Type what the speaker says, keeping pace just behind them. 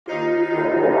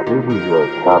This is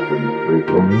what's happened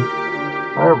recently.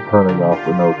 I am turning off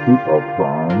the no seatbelt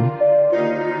sign,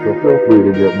 so feel free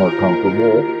to get more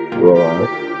comfortable, relax,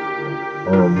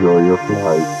 and enjoy your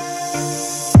flight.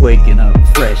 Waking up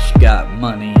fresh, got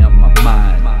money on my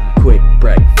mind. Quick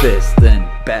breakfast, then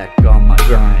back on my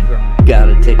grind.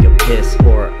 Gotta take a piss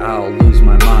or I'll lose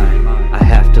my mind. I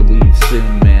have to leave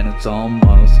soon, man, it's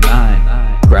almost 9.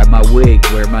 Grab my wig,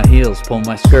 wear my heels, pull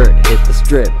my skirt, hit the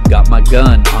strip. Got my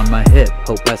gun on my hip,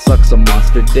 hope I suck some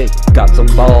monster dick. Got some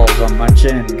balls on my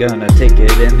chin, gonna take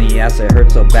it in the ass. It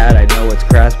hurts so bad, I know it's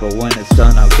crass, but when it's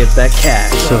done, I'll get that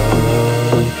cash.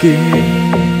 Sucking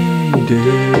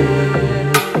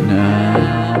dick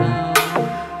now.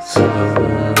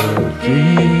 Sucking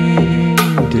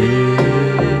dick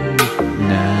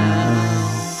now.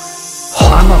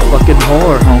 I'm a fucking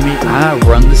whore, homie, I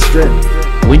run the strip.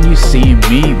 When you see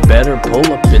me, better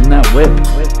pull up in that whip.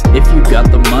 If you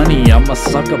got the money, I'ma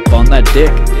suck up on that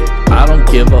dick. I don't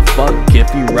give a fuck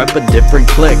if you rep a different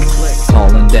clique.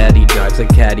 Callin' daddy, drives a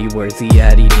caddy, where's the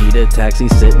addy? Need a taxi,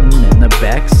 sitting in the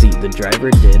backseat. The driver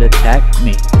did attack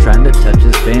me, trying to touch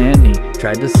his fanny.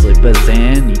 Tried to slip a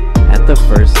zanny. At the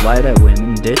first light I went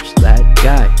and ditched that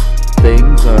guy.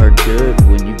 Things are good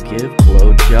when you give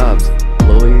blowjobs.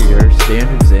 Lower your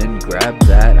standards and grab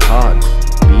that hog.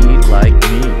 Be like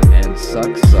me and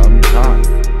suck some cock.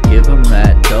 Give him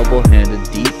that double-handed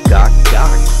deep cock.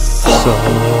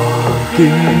 Sucking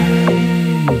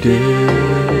dick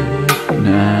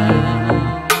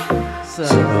now.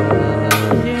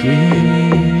 Sucking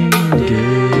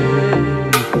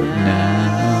dick now.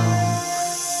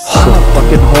 I'm a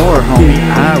fucking whore, homie,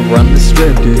 I run the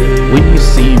strip. When you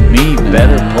see me,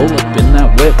 better pull up in that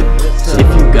whip. If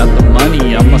you got the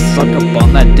money, I'ma suck up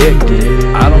on that dick.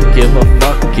 I don't give a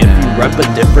fuck if you rep a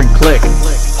different clique.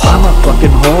 I'm a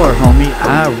fucking whore, homie,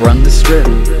 I run the strip.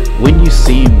 When you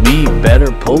see me,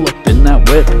 better pull up in that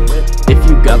whip. If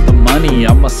you got the money,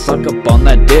 I'ma suck up on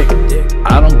that dick.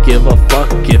 I don't give a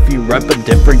fuck if you rep a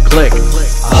different clique.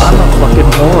 I'm a fucking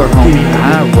whore, homie,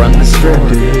 I run the strip.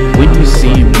 When you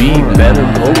see me, better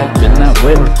pull up in that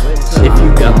whip. If you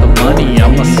got the money,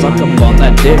 I'ma suck up on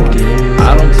that dick.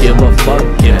 I don't give a fuck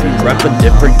if you rep a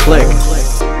different clique.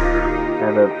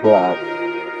 And it's like,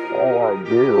 all I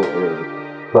do is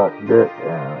suck dick,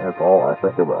 and it's all I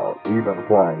think about. Even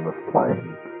flying this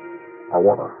plane, I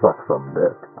want to suck some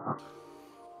dick.